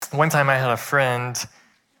One time I had a friend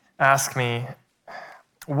ask me,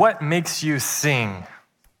 what makes you sing?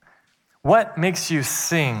 What makes you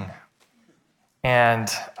sing?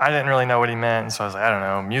 And I didn't really know what he meant, and so I was like, I don't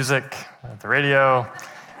know, music, the radio.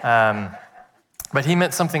 But he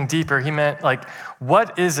meant something deeper. He meant, like,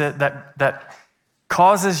 what is it that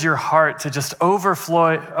causes your heart to just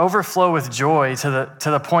overflow with joy to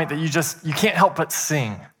the point that you can't help but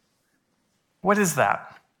sing? What is that?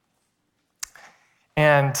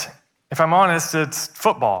 And if I'm honest, it's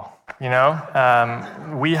football. We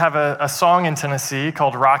have a song in Tennessee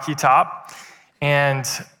called Rocky Top, and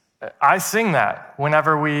I sing that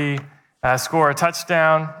whenever we score a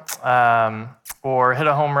touchdown or hit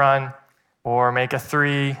a home run or make a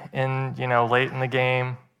three late in the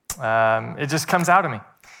game. It just comes out of me.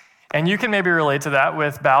 And you can maybe relate to that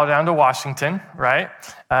with Bow Down to Washington, right?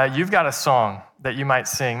 You've got a song that you might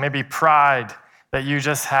sing, maybe Pride that you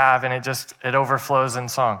just have, and it overflows in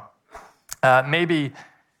song. Maybe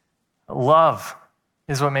love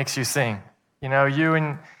is what makes you sing. You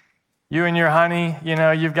and your honey,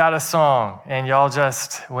 you've got a song, and y'all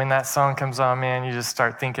just, when that song comes on, man, you just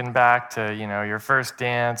start thinking back to, your first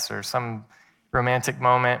dance or some romantic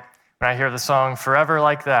moment. When I hear the song Forever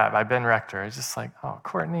Like That by Ben Rector, it's just like, oh,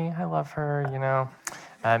 Courtney, I love her,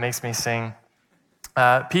 it makes me sing.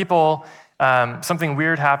 People, something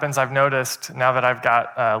weird happens, I've noticed now that I've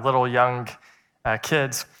got little young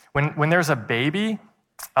kids. When there's a baby,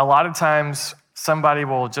 a lot of times somebody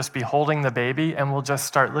will just be holding the baby and we'll just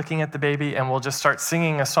start looking at the baby and we'll just start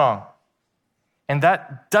singing a song. And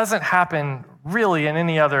that doesn't happen really in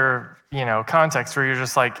any other, context where you're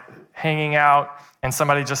just like hanging out and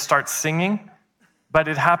somebody just starts singing. But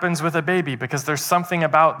it happens with a baby because there's something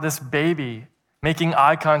about this baby making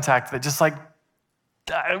eye contact that just like,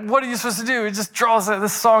 what are you supposed to do? It just draws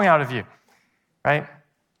this song out of you, right?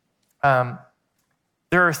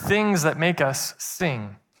 There are things that make us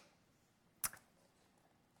sing.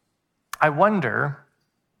 I wonder,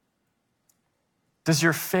 does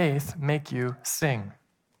your faith make you sing?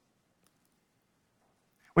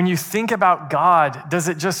 When you think about God, does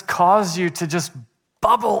it just cause you to just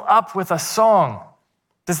bubble up with a song?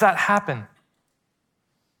 Does that happen?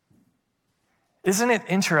 Isn't it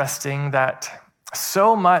interesting that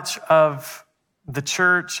so much of the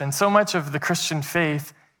church and so much of the Christian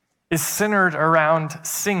faith is centered around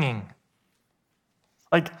singing?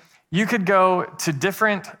 Like, you could go to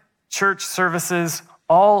different church services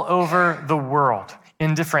all over the world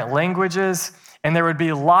in different languages, and there would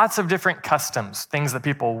be lots of different customs, things that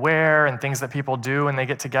people wear and things that people do when they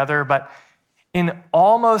get together. But in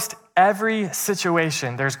almost every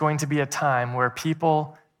situation, there's going to be a time where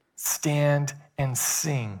people stand and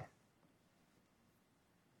sing.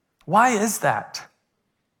 Why is that?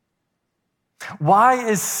 Why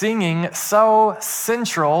is singing so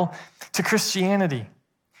central to Christianity?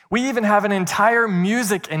 We even have an entire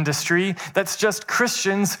music industry that's just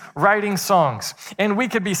Christians writing songs. And we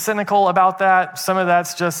could be cynical about that. Some of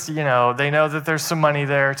that's just, they know that there's some money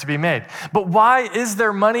there to be made. But why is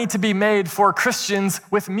there money to be made for Christians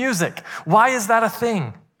with music? Why is that a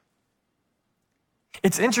thing?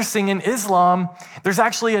 It's interesting, in Islam, there's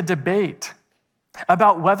actually a debate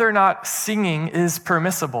about whether or not singing is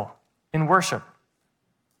permissible in worship.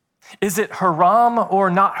 Is it haram or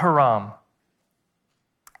not haram?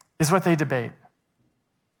 Is what they debate.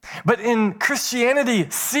 But in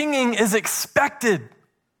Christianity, singing is expected.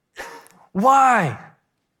 Why?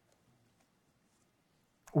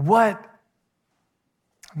 What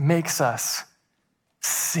makes us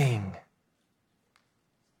sing?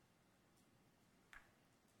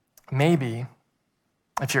 Maybe,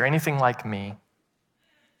 if you're anything like me,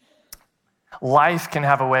 life can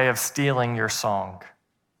have a way of stealing your song.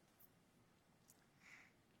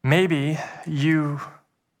 Maybe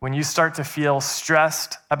when you start to feel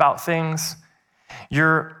stressed about things,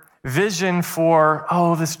 your vision for,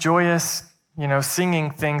 this joyous, singing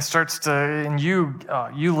thing starts to, and you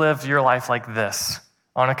live your life like this,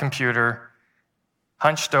 on a computer,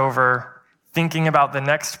 hunched over, thinking about the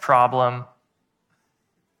next problem.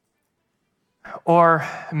 Or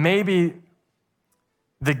maybe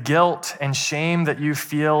the guilt and shame that you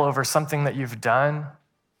feel over something that you've done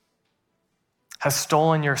has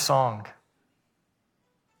stolen your song.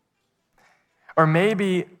 Or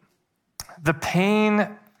maybe the pain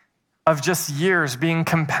of just years being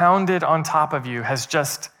compounded on top of you has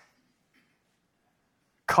just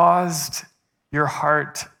caused your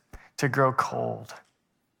heart to grow cold.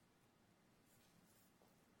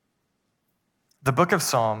 The book of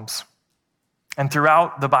Psalms, and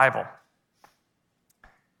throughout the Bible,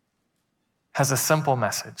 has a simple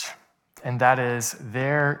message, and that is,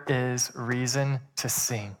 there is reason to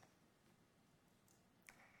sing.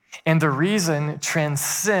 And the reason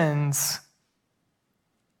transcends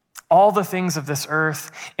all the things of this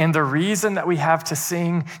earth, and the reason that we have to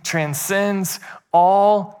sing transcends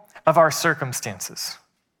all of our circumstances.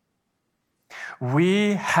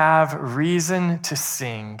 We have reason to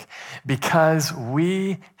sing because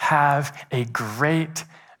we have a great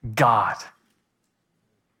God.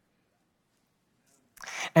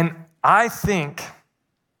 And I think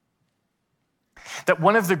that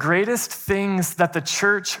one of the greatest things that the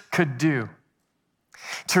church could do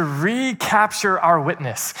to recapture our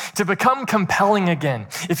witness, to become compelling again.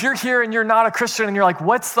 If you're here and you're not a Christian and you're like,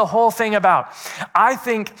 what's the whole thing about? I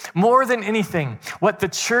think more than anything, what the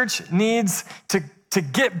church needs to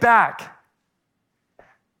get back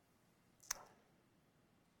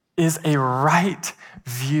is a right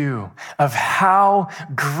view of how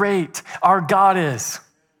great our God is.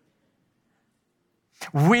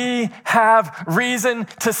 We have reason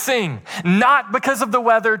to sing, not because of the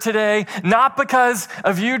weather today, not because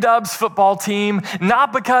of UW's football team,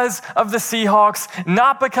 not because of the Seahawks,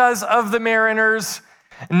 not because of the Mariners,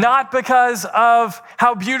 not because of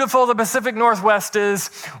how beautiful the Pacific Northwest is.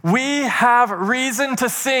 We have reason to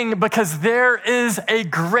sing because there is a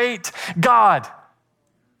great God.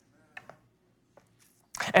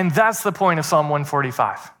 And that's the point of Psalm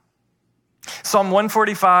 145. Psalm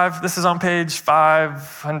 145, this is on page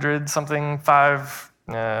 500 something,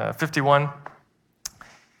 551.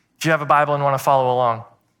 If you have a Bible and want to follow along.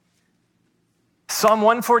 Psalm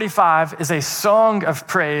 145 is a song of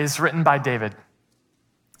praise written by David.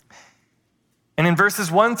 And in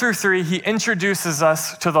verses 1 through 3, he introduces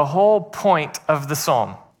us to the whole point of the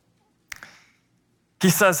psalm. He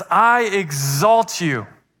says, I exalt you.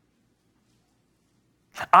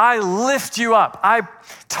 I lift you up. I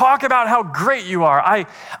talk about how great you are.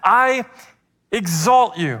 I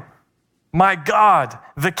exalt you, my God,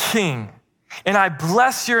 the King. And I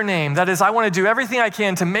bless your name. That is, I want to do everything I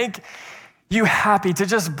can to make you happy, to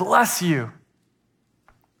just bless you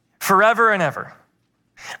forever and ever.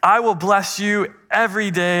 I will bless you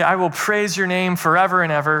every day. I will praise your name forever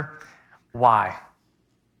and ever. Why?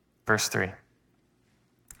 Verse 3.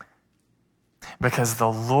 Because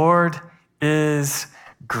the Lord is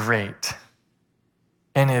great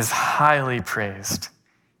and is highly praised.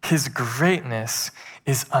 His greatness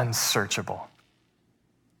is unsearchable.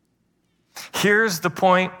 Here's the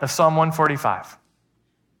point of Psalm 145.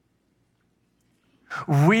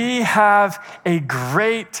 We have a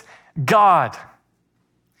great God,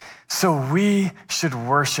 so we should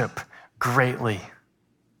worship greatly.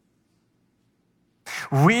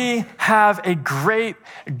 We have a great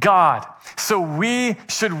God, so we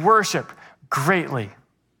should worship greatly.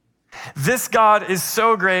 This God is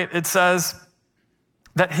so great, it says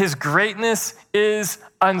that his greatness is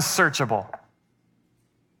unsearchable.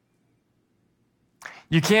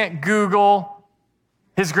 You can't Google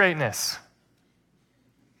his greatness.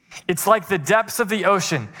 It's like the depths of the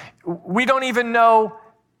ocean. We don't even know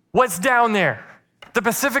what's down there. The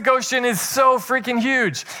Pacific Ocean is so freaking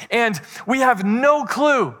huge, and we have no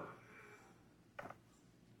clue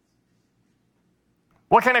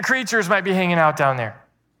what kind of creatures might be hanging out down there.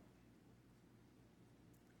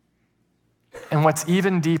 And what's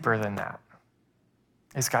even deeper than that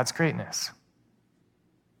is God's greatness.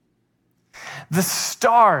 The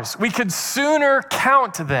stars, we could sooner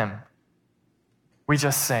count them. We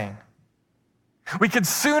just sang. We could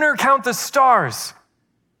sooner count the stars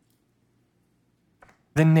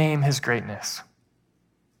than name his greatness.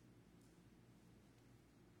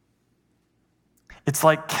 It's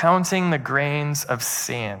like counting the grains of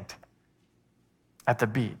sand at the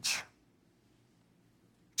beach,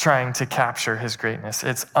 trying to capture his greatness.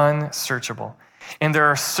 It's unsearchable. And there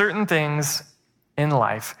are certain things in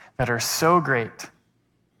life that are so great,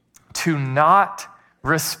 to not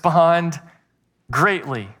respond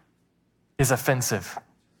greatly is offensive.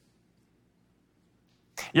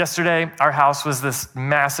 Yesterday, our house was this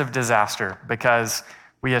massive disaster because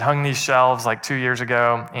we had hung these shelves like 2 years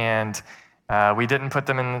ago, and we didn't put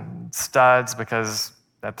them in studs because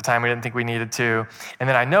at the time we didn't think we needed to. And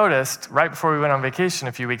then I noticed right before we went on vacation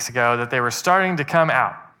a few weeks ago that they were starting to come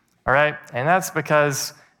out, all right? And that's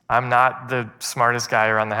because I'm not the smartest guy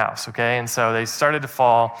around the house, okay? And so they started to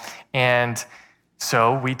fall, and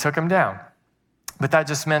so we took them down. But that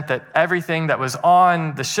just meant that everything that was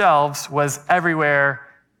on the shelves was everywhere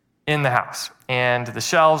in the house. And the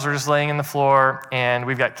shelves are just laying in the floor, and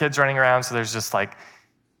we've got kids running around, so there's just like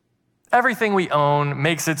everything we own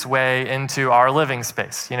makes its way into our living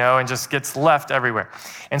space, and just gets left everywhere.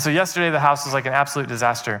 And so yesterday, the house was like an absolute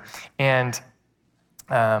disaster. And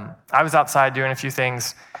I was outside doing a few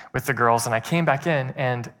things with the girls, and I came back in,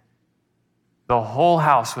 and the whole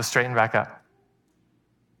house was straightened back up.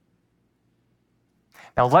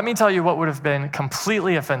 Now, let me tell you what would have been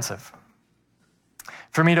completely offensive.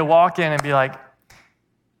 For me to walk in and be like,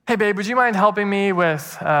 hey, babe, would you mind helping me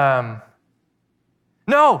with, no,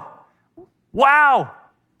 wow,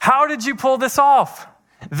 how did you pull this off?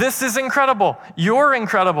 This is incredible. You're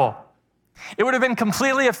incredible. It would have been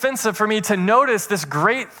completely offensive for me to notice this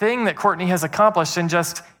great thing that Courtney has accomplished and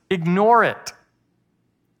just ignore it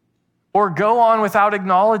or go on without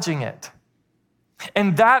acknowledging it.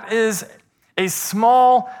 And that is a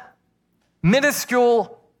small,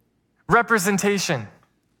 minuscule representation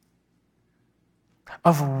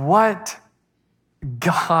of what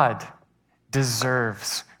God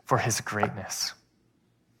deserves for his greatness.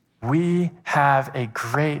 We have a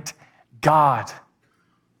great God,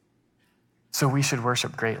 so we should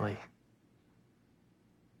worship greatly.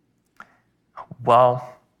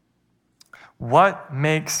 Well, what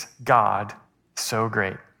makes God so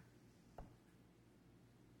great?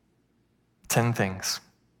 10 things.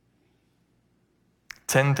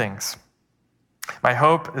 10 things. My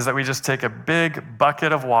hope is that we just take a big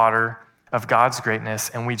bucket of water of God's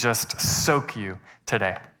greatness and we just soak you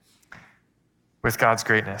today with God's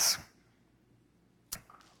greatness.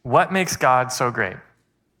 What makes God so great?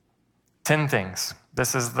 10 things.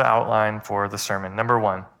 This is the outline for the sermon. Number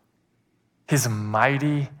 1, his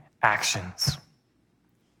mighty actions.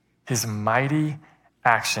 His mighty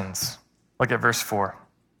actions. Look at verse 4.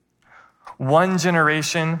 One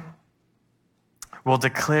generation will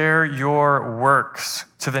declare your works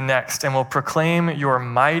to the next and will proclaim your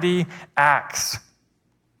mighty acts.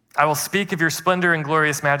 I will speak of your splendor and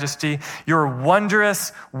glorious majesty, your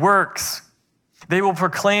wondrous works. They will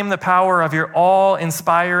proclaim the power of your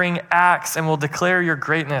all-inspiring acts and will declare your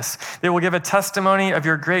greatness. They will give a testimony of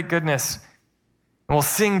your great goodness and will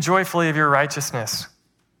sing joyfully of your righteousness.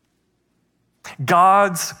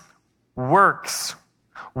 God's works,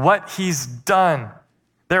 what he's done,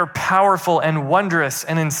 they're powerful and wondrous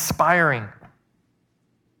and inspiring.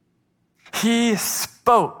 He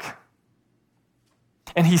spoke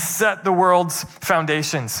and he set the world's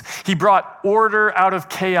foundations. He brought order out of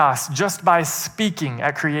chaos just by speaking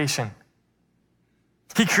at creation.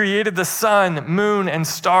 He created the sun, moon, and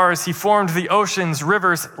stars. He formed the oceans,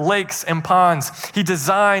 rivers, lakes, and ponds. He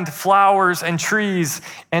designed flowers and trees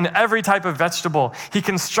and every type of vegetable. He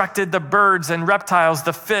constructed the birds and reptiles,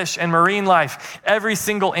 the fish and marine life, every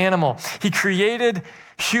single animal. He created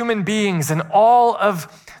human beings and all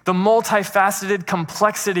of the multifaceted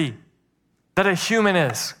complexity that a human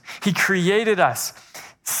is. He created us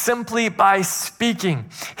simply by speaking.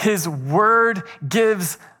 His word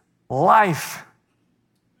gives life.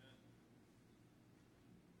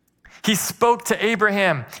 He spoke to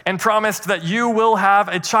Abraham and promised that you will have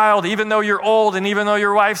a child, even though you're old and even though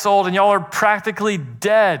your wife's old and y'all are practically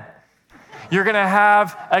dead. You're going to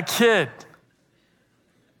have a kid.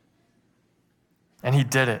 And he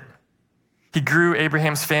did it. He grew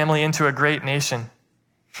Abraham's family into a great nation.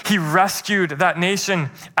 He rescued that nation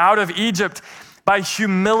out of Egypt by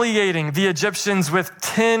humiliating the Egyptians with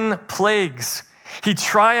 10 plagues. He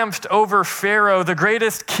triumphed over Pharaoh, the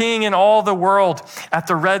greatest king in all the world, at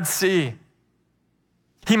the Red Sea.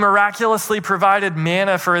 He miraculously provided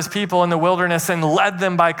manna for his people in the wilderness and led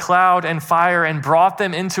them by cloud and fire and brought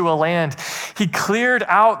them into a land. He cleared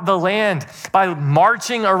out the land by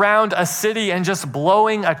marching around a city and just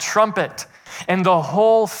blowing a trumpet, and the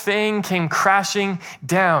whole thing came crashing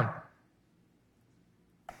down.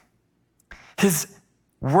 His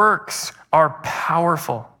works are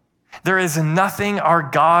powerful. There is nothing our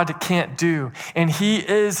God can't do, and he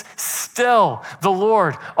is still the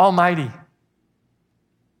Lord Almighty.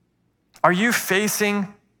 Are you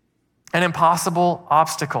facing an impossible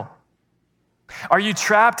obstacle? Are you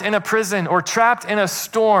trapped in a prison or trapped in a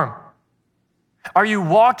storm? Are you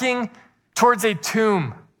walking towards a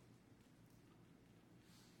tomb?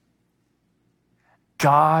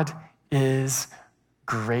 God is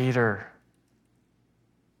greater.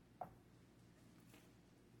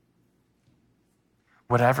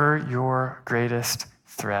 Whatever your greatest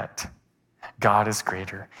threat, God is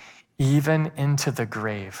greater. Even into the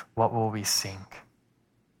grave, what will we sing?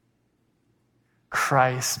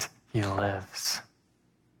 Christ, he lives.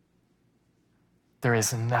 There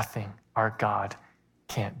is nothing our God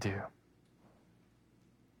can't do.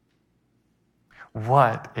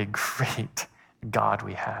 What a great God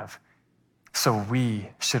we have. So we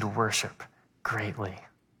should worship greatly.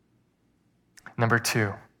 Number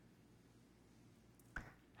 2,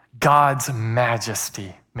 God's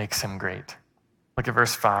majesty makes him great. Look at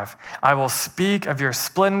verse 5. I will speak of your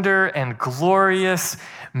splendor and glorious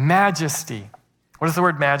majesty. What does the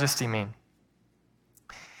word majesty mean?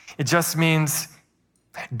 It just means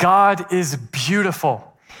God is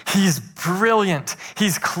beautiful. He's brilliant.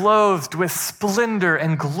 He's clothed with splendor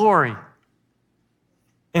and glory.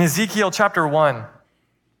 In Ezekiel chapter 1,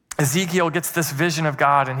 Ezekiel gets this vision of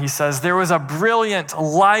God, and he says, there was a brilliant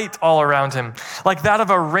light all around him, like that of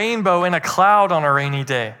a rainbow in a cloud on a rainy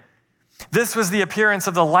day. This was the appearance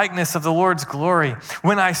of the likeness of the Lord's glory.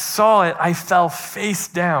 When I saw it, I fell face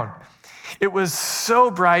down. It was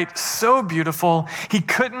so bright, so beautiful, he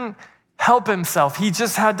couldn't help himself. He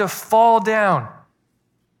just had to fall down.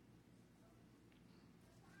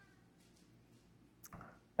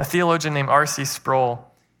 A theologian named R.C. Sproul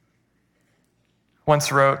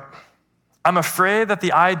once wrote, I'm afraid that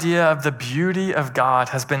the idea of the beauty of God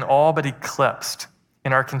has been all but eclipsed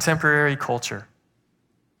in our contemporary culture,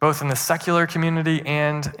 both in the secular community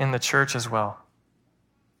and in the church as well.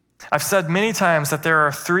 I've said many times that there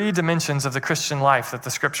are 3 dimensions of the Christian life that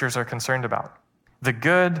the scriptures are concerned about: the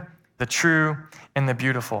good, the true, and the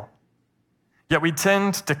beautiful. Yet we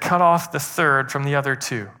tend to cut off the third from the other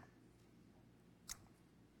 2.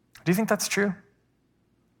 Do you think that's true?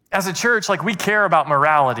 As a church, we care about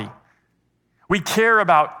morality. We care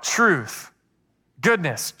about truth,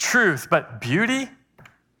 goodness, truth, but beauty?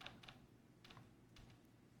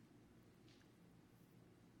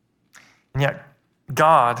 And yet,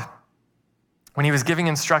 God, when he was giving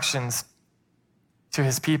instructions to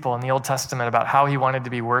his people in the Old Testament about how he wanted to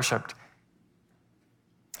be worshiped,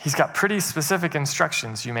 he's got pretty specific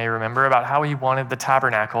instructions, you may remember, about how he wanted the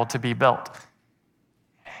tabernacle to be built.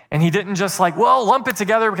 And he didn't just lump it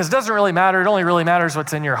together because it doesn't really matter. It only really matters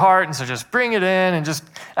what's in your heart. And so just bring it in and just,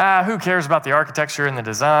 who cares about the architecture and the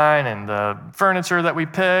design and the furniture that we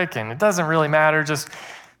pick? And it doesn't really matter. Just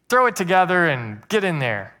throw it together and get in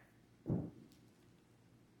there.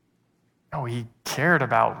 No, he cared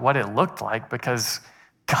about what it looked like because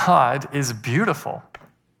God is beautiful.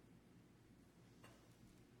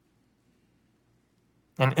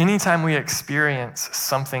 And anytime we experience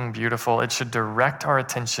something beautiful, it should direct our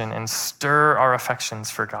attention and stir our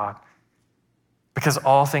affections for God. Because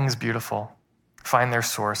all things beautiful find their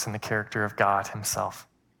source in the character of God himself.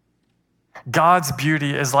 God's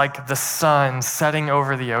beauty is like the sun setting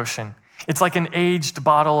over the ocean. It's like an aged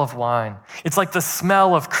bottle of wine. It's like the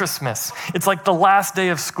smell of Christmas. It's like the last day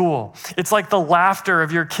of school. It's like the laughter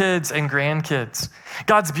of your kids and grandkids.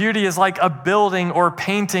 God's beauty is like a building or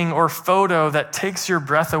painting or photo that takes your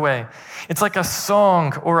breath away. It's like a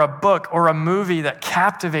song or a book or a movie that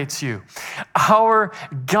captivates you. Our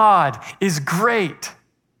God is great.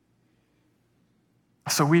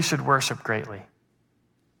 So we should worship greatly.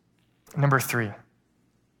 Number 3.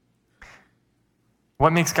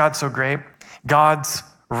 What makes God so great? God's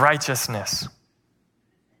righteousness.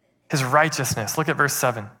 His righteousness. Look at verse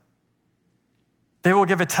 7. They will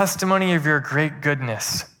give a testimony of your great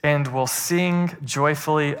goodness and will sing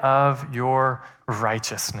joyfully of your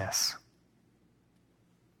righteousness.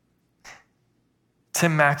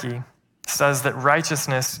 Tim Mackey says that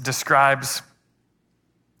righteousness describes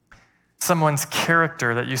someone's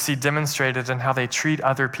character that you see demonstrated in how they treat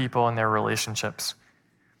other people in their relationships.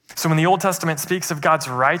 So when the Old Testament speaks of God's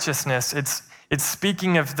righteousness, it's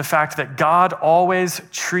speaking of the fact that God always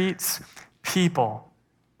treats people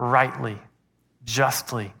rightly,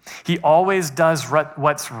 justly. He always does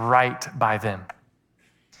what's right by them.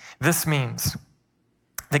 This means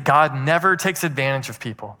that God never takes advantage of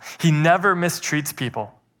people. He never mistreats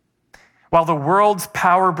people. While the world's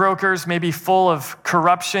power brokers may be full of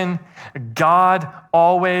corruption, God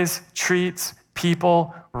always treats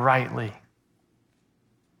people rightly.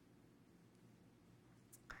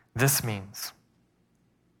 This means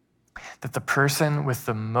that the person with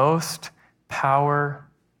the most power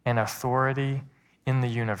and authority in the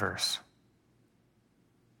universe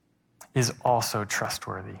is also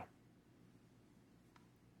trustworthy.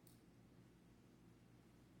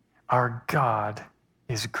 Our God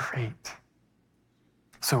is great,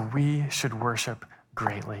 so we should worship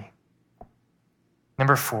greatly.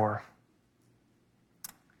 Number 4,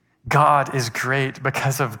 God is great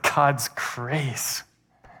because of God's grace.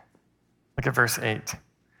 Look at verse 8.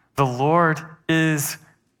 The Lord is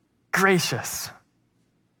gracious.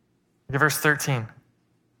 Look at verse 13.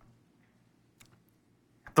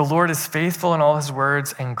 The Lord is faithful in all his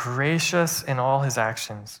words and gracious in all his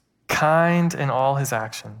actions, kind in all his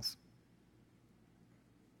actions.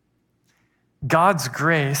 God's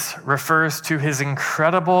grace refers to his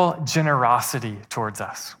incredible generosity towards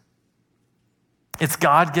us. It's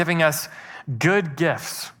God giving us good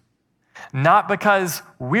gifts. Not because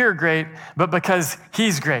we're great, but because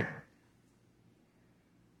he's great.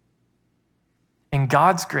 And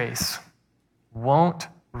God's grace won't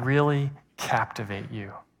really captivate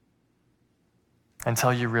you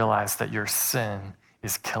until you realize that your sin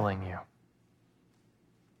is killing you.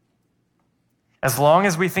 As long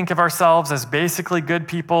as we think of ourselves as basically good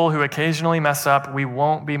people who occasionally mess up, we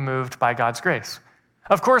won't be moved by God's grace.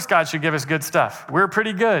 Of course, God should give us good stuff. We're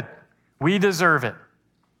pretty good. We deserve it.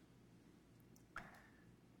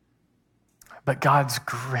 But God's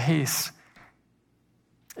grace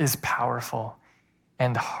is powerful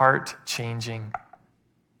and heart-changing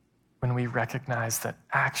when we recognize that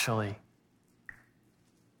actually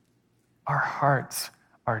our hearts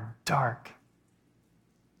are dark.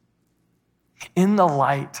 In the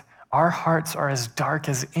light, our hearts are as dark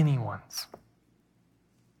as anyone's.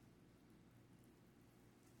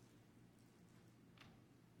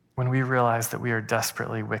 When we realize that we are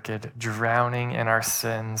desperately wicked, drowning in our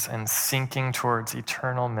sins and sinking towards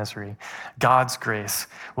eternal misery, God's grace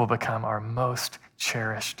will become our most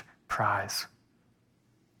cherished prize.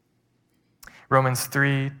 Romans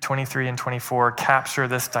 3:23 and 24 capture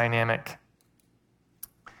this dynamic.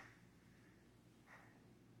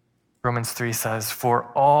 Romans 3 says, "For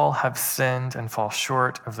all have sinned and fall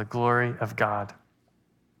short of the glory of God."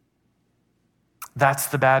 That's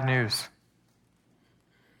the bad news.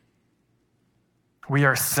 We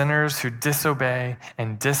are sinners who disobey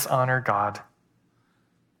and dishonor God.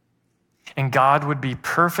 And God would be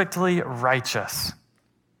perfectly righteous,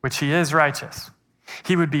 which he is righteous.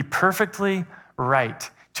 He would be perfectly right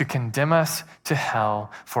to condemn us to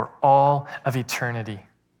hell for all of eternity.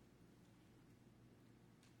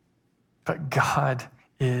 But God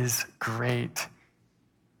is great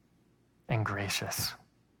and gracious.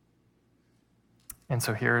 And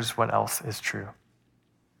so here's what else is true.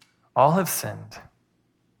 All have sinned,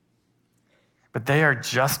 but they are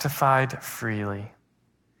justified freely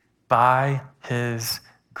by his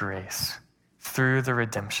grace through the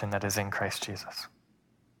redemption that is in Christ Jesus.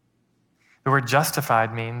 The word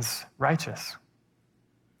justified means righteous.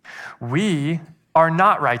 We are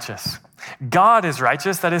not righteous. God is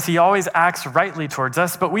righteous. That is, he always acts rightly towards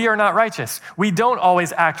us, but we are not righteous. We don't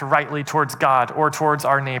always act rightly towards God or towards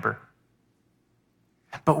our neighbor.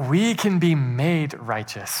 But we can be made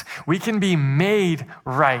righteous. We can be made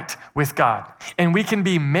right with God. And we can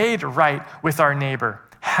be made right with our neighbor.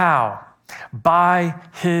 How? By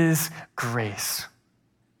his grace,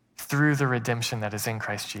 through the redemption that is in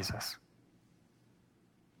Christ Jesus.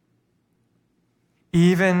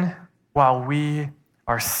 Even while we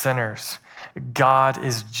are sinners, God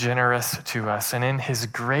is generous to us. And in his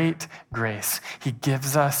great grace, he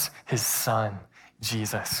gives us his Son,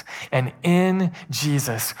 Jesus. And in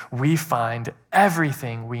Jesus, we find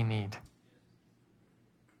everything we need.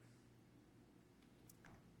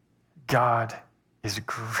 God is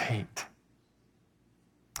great.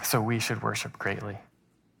 So we should worship greatly.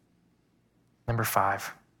 Number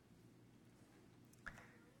 5.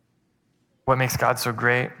 What makes God so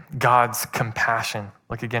great? God's compassion.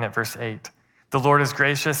 Look again at verse 8. The Lord is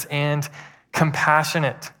gracious and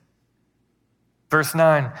compassionate. Verse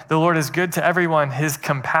 9, the Lord is good to everyone. His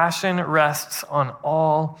compassion rests on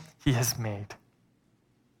all he has made.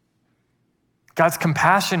 God's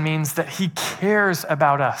compassion means that he cares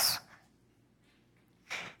about us.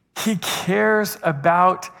 He cares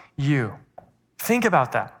about you. Think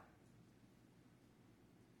about that.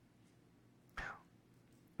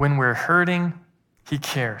 When we're hurting, he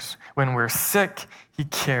cares. When we're sick, he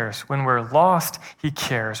cares. When we're lost, he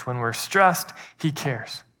cares. When we're stressed, he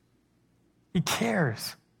cares. He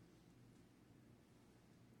cares.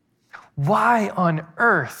 Why on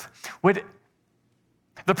earth would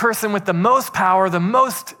the person with the most power, the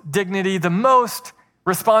most dignity, the most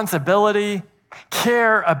responsibility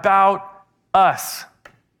care about us?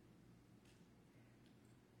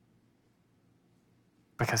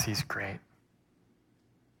 Because he's great.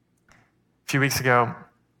 A few weeks ago,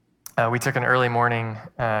 we took an early morning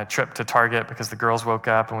trip to Target because the girls woke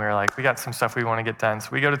up and we were like, we got some stuff we want to get done. So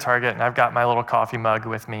we go to Target and I've got my little coffee mug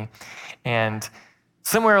with me. And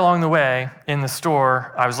somewhere along the way in the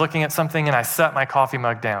store, I was looking at something and I set my coffee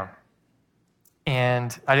mug down.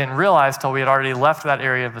 And I didn't realize till we had already left that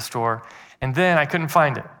area of the store. And then I couldn't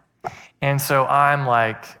find it. And so I'm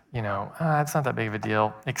like, it's not that big of a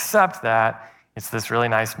deal, except that it's this really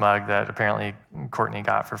nice mug that apparently Courtney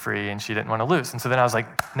got for free and she didn't want to lose. And so then I was like,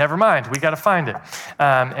 never mind, we got to find it.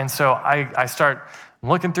 And so I start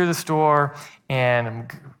looking through the store and,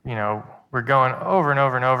 we're going over and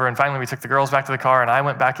over and over. And finally we took the girls back to the car and I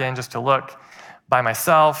went back in just to look by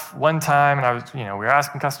myself one time. And I was, we were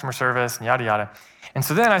asking customer service and yada, yada. And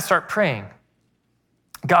so then I start praying,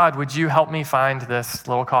 God, would you help me find this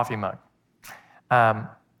little coffee mug?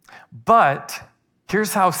 But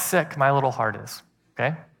here's how sick my little heart is,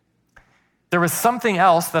 okay? there was something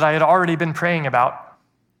else that I had already been praying about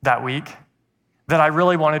that week that I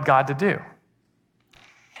really wanted God to do.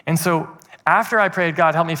 And so after I prayed,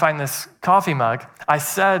 God, help me find this coffee mug, I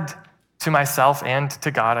said to myself and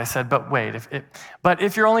to God, I said, but wait,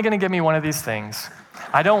 if you're only going to give me one of these things,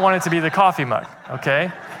 I don't want it to be the coffee mug,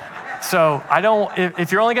 okay? So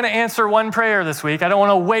if you're only going to answer one prayer this week, I don't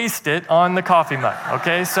want to waste it on the coffee mug,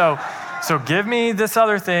 okay? So give me this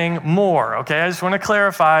other thing more, okay? I just want to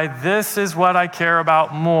clarify, this is what I care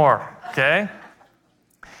about more, okay?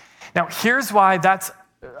 Now, here's why that's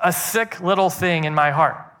a sick little thing in my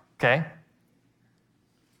heart, okay?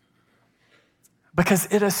 Because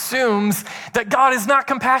it assumes that God is not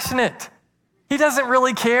compassionate. He doesn't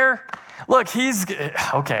really care. Look, he's going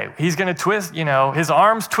to twist, his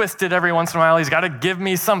arm's twisted every once in a while. He's got to give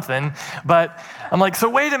me something. But I'm like, so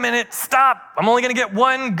wait a minute, stop. I'm only going to get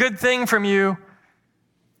one good thing from you.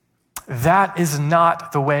 That is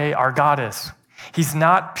not the way our God is. He's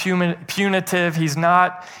not punitive. He's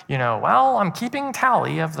not, I'm keeping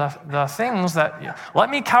tally of the things that, let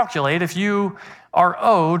me calculate if you are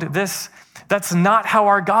owed this. That's not how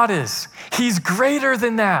our God is. He's greater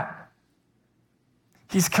than that.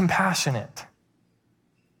 He's compassionate.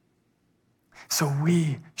 So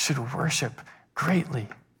we should worship greatly.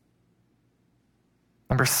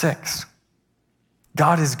 Number 6,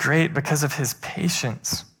 God is great because of his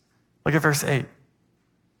patience. Look at verse 8.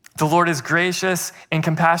 The Lord is gracious and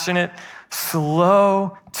compassionate,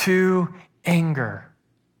 slow to anger.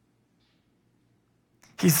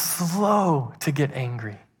 He's slow to get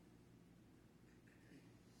angry.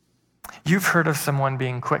 You've heard of someone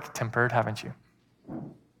being quick-tempered, haven't you?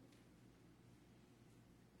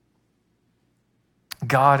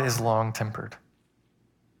 God is long-tempered.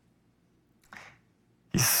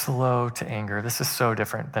 He's slow to anger. This is so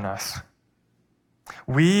different than us.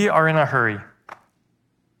 We are in a hurry.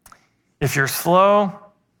 If you're slow,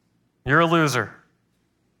 you're a loser.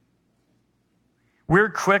 We're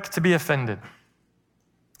quick to be offended.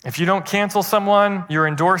 If you don't cancel someone, you're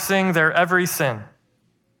endorsing their every sin.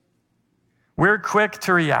 We're quick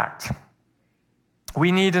to react.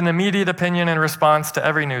 We need an immediate opinion in response to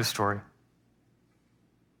every news story.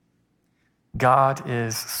 God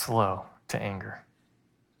is slow to anger.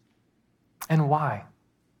 And why?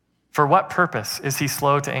 For what purpose is he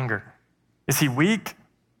slow to anger? Is he weak?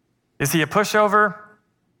 Is he a pushover?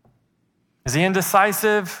 Is he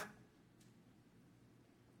indecisive?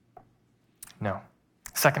 No.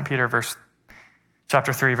 2 Peter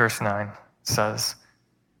chapter 3, verse 9 says,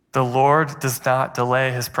 the Lord does not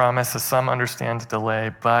delay his promise, as some understand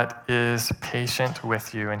delay, but is patient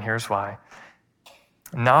with you. And here's why.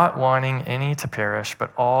 Not wanting any to perish,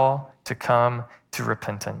 but all to come to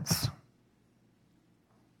repentance.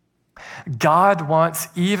 God wants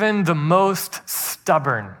even the most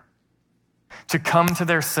stubborn to come to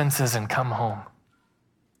their senses and come home.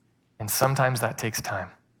 And sometimes that takes time.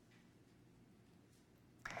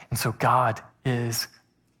 And so God is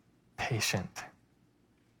patient.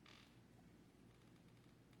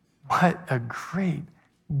 What a great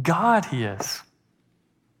God he is.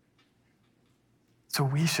 So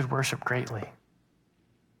we should worship greatly.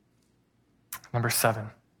 Number 7.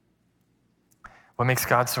 What makes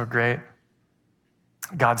God so great?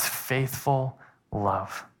 God's faithful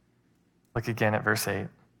love. Look again at verse 8.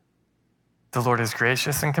 The Lord is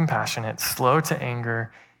gracious and compassionate, slow to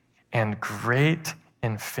anger, and great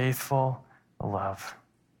in faithful love.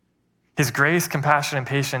 His grace, compassion, and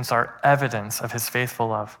patience are evidence of his faithful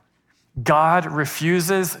love. God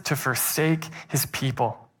refuses to forsake his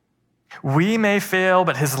people. We may fail,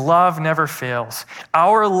 but his love never fails.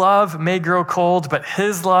 Our love may grow cold, but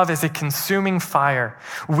his love is a consuming fire.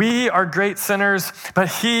 We are great sinners, but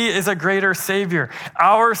he is a greater Savior.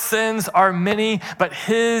 Our sins are many, but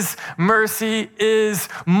his mercy is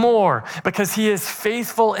more because he is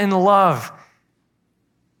faithful in love.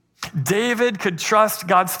 David could trust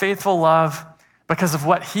God's faithful love because of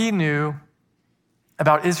what he knew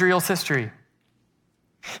about Israel's history.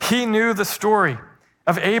 He knew the story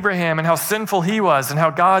of Abraham and how sinful he was and how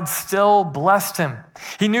God still blessed him.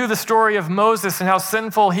 He knew the story of Moses and how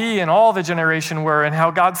sinful he and all the generation were and how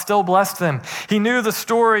God still blessed them. He knew the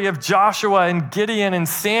story of Joshua and Gideon and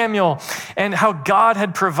Samuel and how God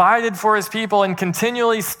had provided for his people and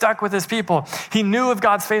continually stuck with his people. He knew of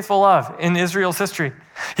God's faithful love in Israel's history.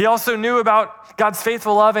 He also knew about God's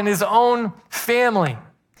faithful love in his own family.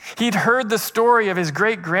 He'd heard the story of his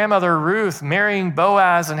great-grandmother Ruth marrying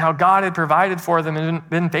Boaz and how God had provided for them and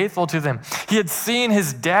been faithful to them. He had seen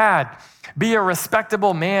his dad be a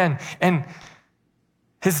respectable man and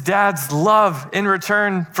his dad's love in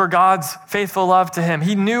return for God's faithful love to him.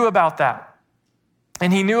 He knew about that.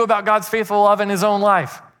 And he knew about God's faithful love in his own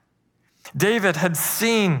life. David had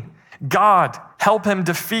seen God help him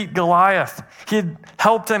defeat Goliath. He had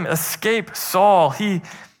helped him escape Saul. He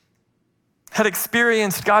had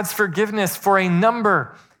experienced God's forgiveness for a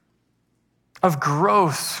number of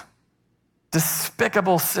gross,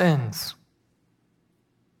 despicable sins.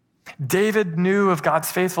 David knew of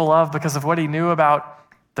God's faithful love because of what he knew about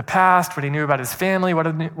the past, what he knew about his family,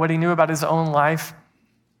 what he knew about his own life.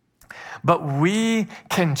 But we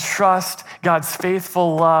can trust God's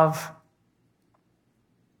faithful love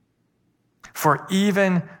for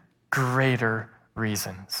even greater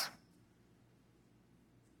reasons.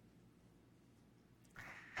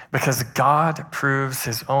 Because God proves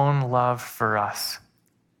his own love for us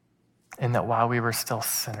in that while we were still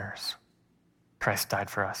sinners, Christ died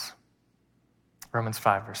for us. Romans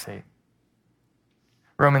 5, verse 8.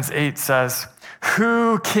 Romans 8 says,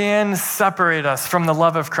 "Who can separate us from the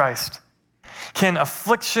love of Christ? Can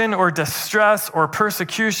affliction or distress or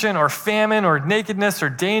persecution or famine or nakedness or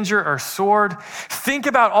danger or sword?" Think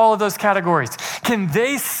about all of those categories. Can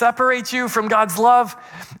they separate you from God's love?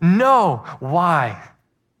 No. Why?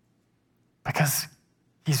 Because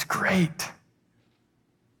he's great.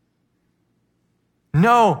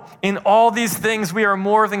 No, in all these things we are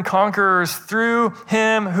more than conquerors through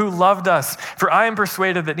him who loved us. For I am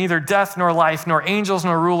persuaded that neither death nor life, nor angels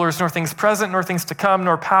nor rulers, nor things present nor things to come,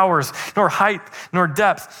 nor powers, nor height, nor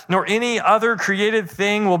depth, nor any other created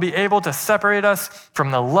thing will be able to separate us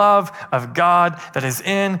from the love of God that is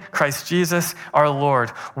in Christ Jesus our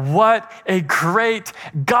Lord. What a great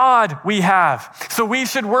God we have. So we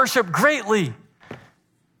should worship greatly.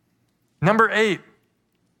 Number 8.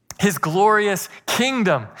 His glorious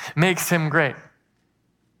kingdom makes him great.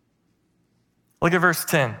 Look at verse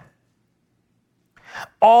 10.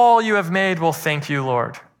 All you have made will thank you,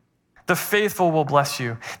 Lord. The faithful will bless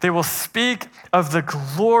you. They will speak of the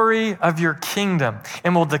glory of your kingdom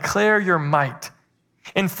and will declare your might,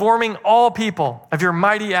 informing all people of your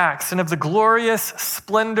mighty acts and of the glorious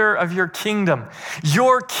splendor of your kingdom.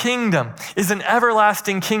 Your kingdom is an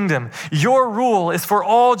everlasting kingdom. Your rule is for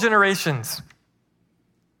all generations.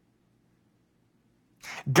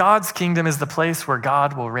 God's kingdom is the place where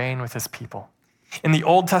God will reign with his people. In the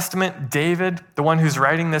Old Testament, David, the one who's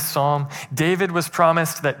writing this psalm, David was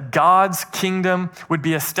promised that God's kingdom would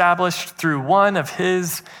be established through one of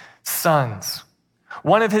his sons.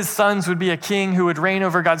 One of his sons would be a king who would reign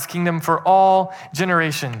over God's kingdom for all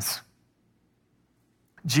generations.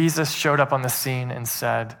 Jesus showed up on the scene and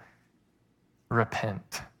said,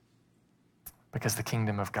 "Repent, because the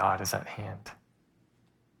kingdom of God is at hand."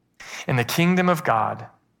 And the kingdom of God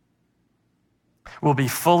will be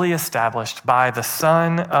fully established by the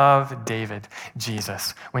Son of David,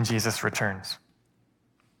 Jesus, when Jesus returns.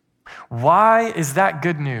 Why is that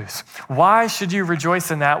good news? Why should you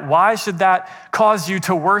rejoice in that? Why should that cause you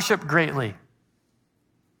to worship greatly?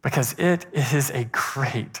 Because it is a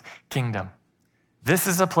great kingdom. This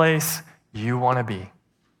is a place you want to be.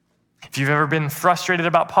 If you've ever been frustrated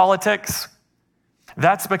about politics,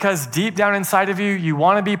 that's because deep down inside of you, you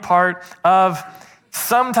want to be part of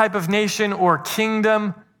some type of nation or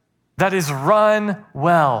kingdom that is run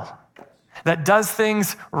well, that does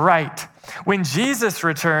things right. When Jesus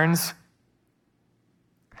returns,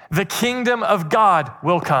 the kingdom of God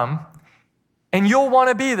will come, and you'll want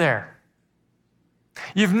to be there.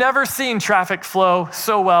 You've never seen traffic flow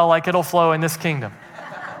so well like it'll flow in this kingdom.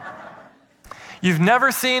 You've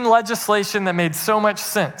never seen legislation that made so much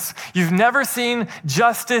sense. You've never seen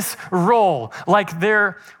justice roll like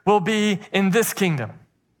there will be in this kingdom.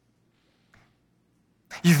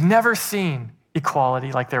 You've never seen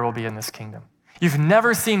equality like there will be in this kingdom. You've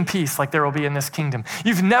never seen peace like there will be in this kingdom.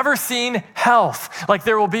 You've never seen health like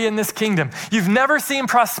there will be in this kingdom. You've never seen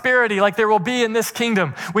prosperity like there will be in this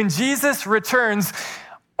kingdom. When Jesus returns,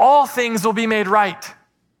 all things will be made right.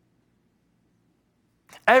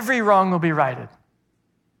 Every wrong will be righted.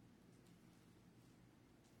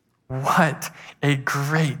 What a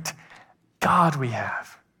great God we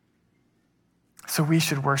have. So we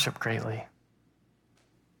should worship greatly.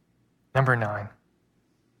 Number 9.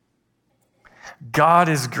 God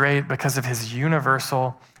is great because of his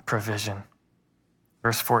universal provision.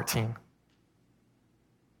 Verse 14.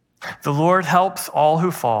 The Lord helps all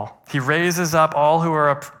who fall. He raises up all who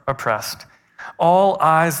are oppressed. All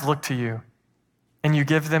eyes look to you, and you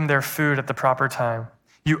give them their food at the proper time.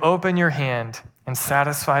 You open your hand and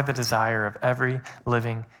satisfy the desire of every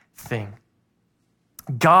living thing.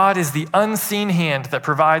 God is the unseen hand that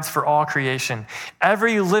provides for all creation.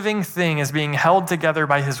 Every living thing is being held together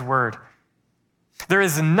by his word. There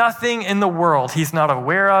is nothing in the world he's not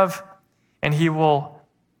aware of, and he will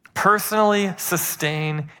personally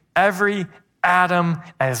sustain every atom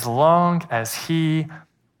as long as he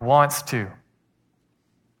wants to.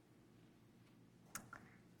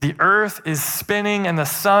 The earth is spinning and the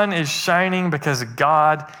sun is shining because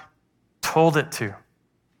God told it to.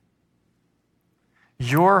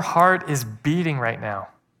 Your heart is beating right now,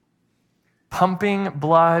 pumping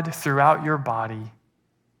blood throughout your body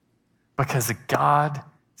because God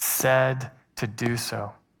said to do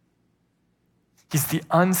so. He's the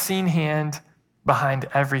unseen hand behind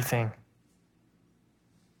everything.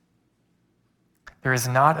 There is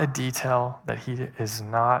not a detail that he is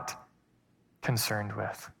not concerned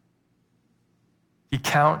with. He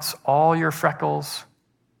counts all your freckles.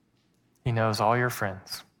 He knows all your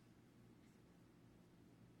friends.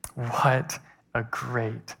 What a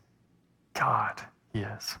great God he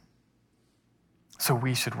is. So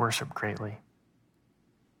we should worship greatly.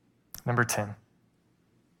 Number 10.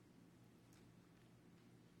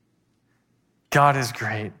 God is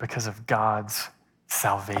great because of God's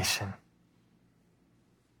salvation.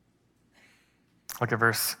 Look at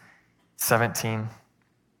verse 17.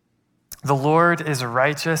 The Lord is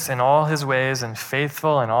righteous in all his ways and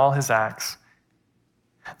faithful in all his acts.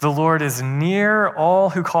 The Lord is near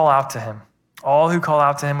all who call out to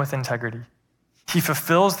him with integrity. He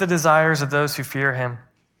fulfills the desires of those who fear him.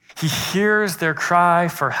 He hears their cry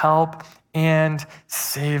for help and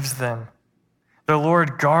saves them. The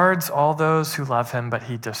Lord guards all those who love him, but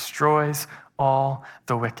he destroys all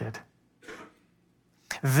the wicked.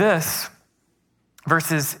 This,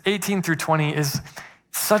 verses 18 through 20, is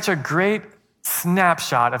such a great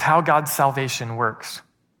snapshot of how God's salvation works.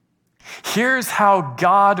 Here's how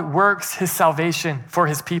God works his salvation for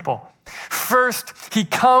his people. First, he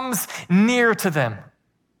comes near to them.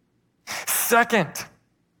 Second,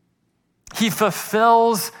 he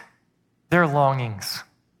fulfills their longings.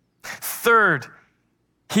 Third,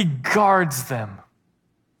 he guards them.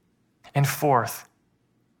 And fourth,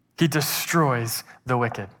 he destroys the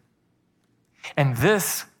wicked. And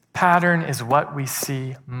this pattern is what we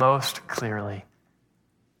see most clearly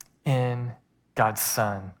in God's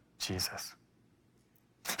Son, Jesus.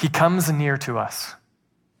 He comes near to us,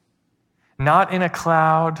 not in a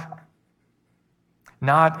cloud,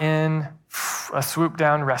 not in a swoop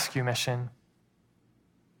down rescue mission,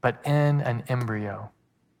 but in an embryo.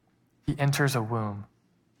 He enters a womb.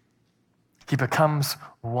 He becomes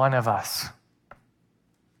one of us.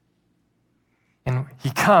 And he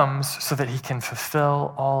comes so that he can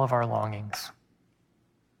fulfill all of our longings.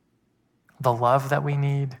 The love that we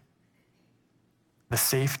need, the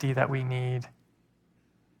safety that we need,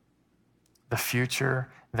 the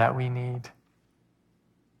future that we need.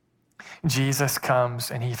 Jesus comes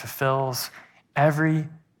and he fulfills every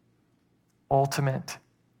ultimate,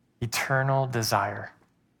 eternal desire.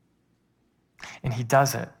 And he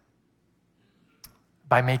does it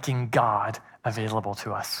by making God available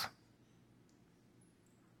to us.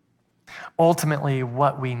 Ultimately,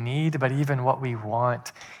 what we need, but even what we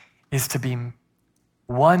want, is to be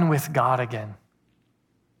one with God again.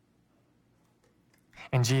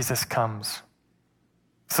 And Jesus comes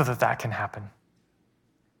so that that can happen.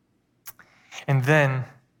 And then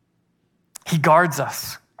he guards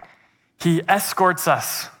us. He escorts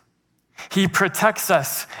us. He protects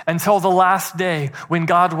us until the last day when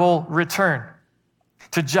God will return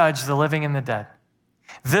to judge the living and the dead.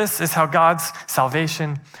 This is how God's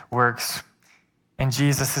salvation works, and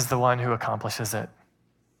Jesus is the one who accomplishes it.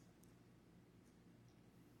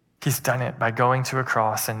 He's done it by going to a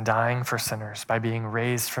cross and dying for sinners, by being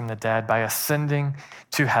raised from the dead, by ascending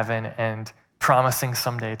to heaven and promising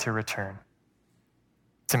someday to return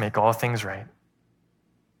to make all things right.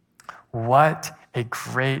 What a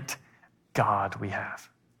great God we have.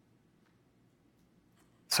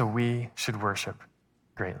 So we should worship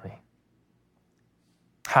greatly.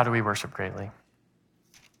 How do we worship greatly?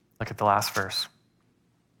 Look at the last verse,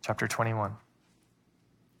 chapter 21.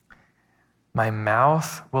 My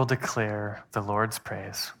mouth will declare the Lord's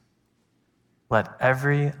praise. Let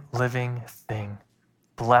every living thing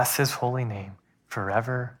bless his holy name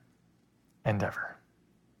forever and ever.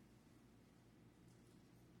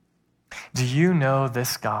 Do you know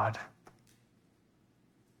this God?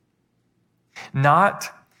 Not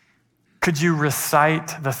could you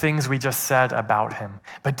recite the things we just said about him,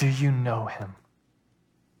 but do you know him?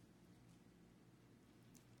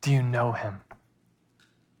 Do you know him?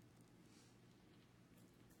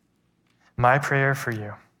 My prayer for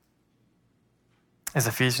you is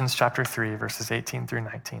Ephesians chapter 3, verses 18 through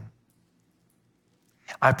 19.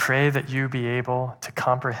 I pray that you be able to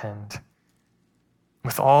comprehend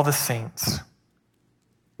with all the saints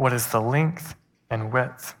what is the length and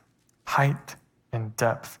width, height and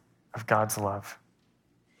depth, of God's love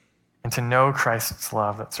and to know Christ's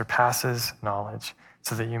love that surpasses knowledge,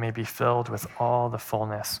 so that you may be filled with all the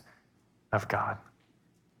fullness of God.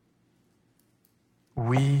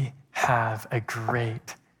 We have a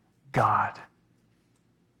great God.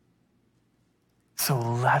 So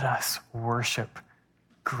let us worship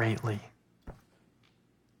greatly.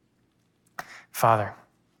 Father,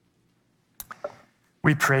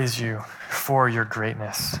 we praise you for your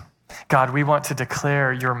greatness. God, we want to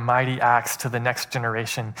declare your mighty acts to the next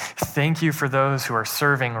generation. Thank you for those who are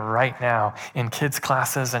serving right now in kids'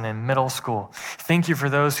 classes and in middle school. Thank you for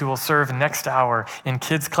those who will serve next hour in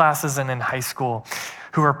kids' classes and in high school,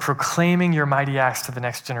 who are proclaiming your mighty acts to the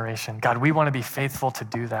next generation. God, we want to be faithful to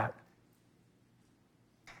do that.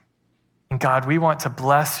 And God, we want to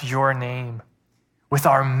bless your name with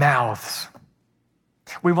our mouths.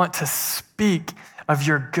 We want to speak of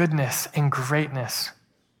your goodness and greatness.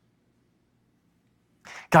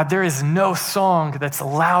 God, there is no song that's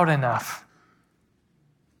loud enough.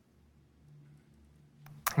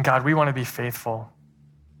 And God, we want to be faithful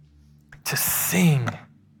to sing.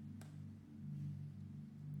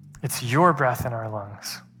 It's your breath in our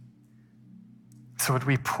lungs. So would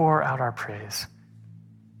we pour out our praise?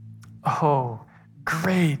 Oh,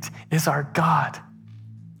 great is our God.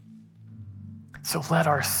 So let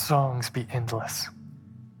our songs be endless.